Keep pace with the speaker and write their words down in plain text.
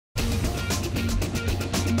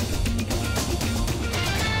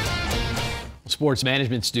Sports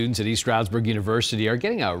management students at East Stroudsburg University are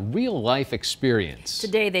getting a real-life experience.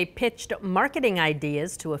 Today they pitched marketing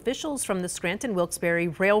ideas to officials from the Scranton-Wilkes-Barre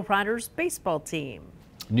Rail Riders baseball team.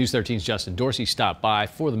 News 13's Justin Dorsey stopped by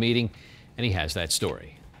for the meeting, and he has that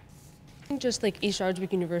story. Just like East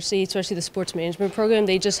Stroudsburg University, especially the sports management program,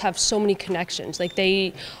 they just have so many connections. Like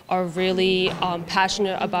they are really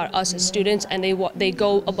passionate about us as students, and they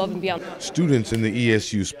go above and beyond. Students in the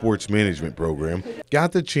ESU Sports Management program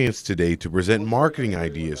got the chance today to present marketing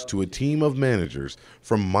ideas to a team of managers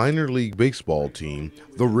from minor league baseball team,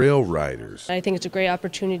 the Rail Riders. I think it's a great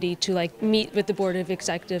opportunity to meet with the board of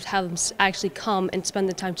executives, have them actually come and spend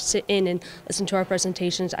the time to sit in and listen to our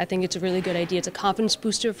presentations. I think it's a really good idea. It's a confidence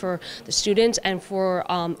booster for the students and for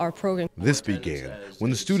our program. This began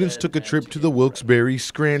when the students took a trip to the Wilkes-Barre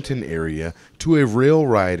Scranton area to a Rail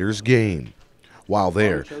Riders game. While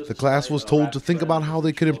there, the class was told to think about how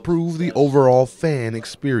they could improve the overall fan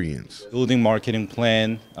experience. Building marketing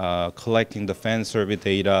plan, collecting the fan survey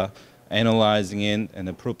data, analyzing it, and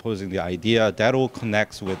then proposing the idea, that all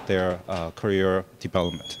connects with their career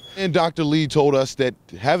development. And Dr. Lee told us that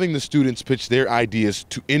having the students pitch their ideas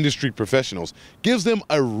to industry professionals gives them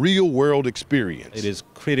a real-world experience. It is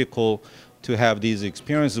critical to have these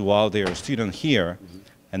experiences while they are a student here,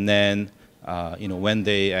 and then when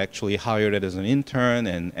they actually hired it as an intern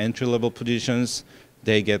and entry-level positions,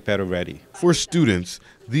 they get better ready. For students,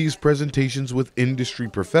 these presentations with industry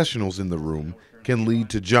professionals in the room can lead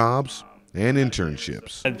to jobs and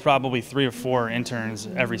internships. Had probably 3 or 4 interns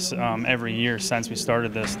every year since we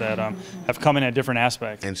started this that have come in at different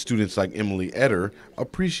aspects. And students like Emily Etter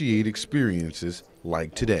appreciate experiences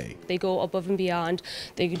like today. They go above and beyond,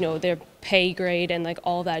 their pay grade and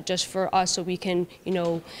all that just for us, so we can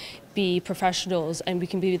be professionals and we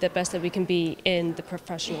can be the best that we can be in the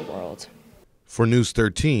professional world. For News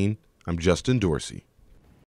 13, I'm Justin Dorsey.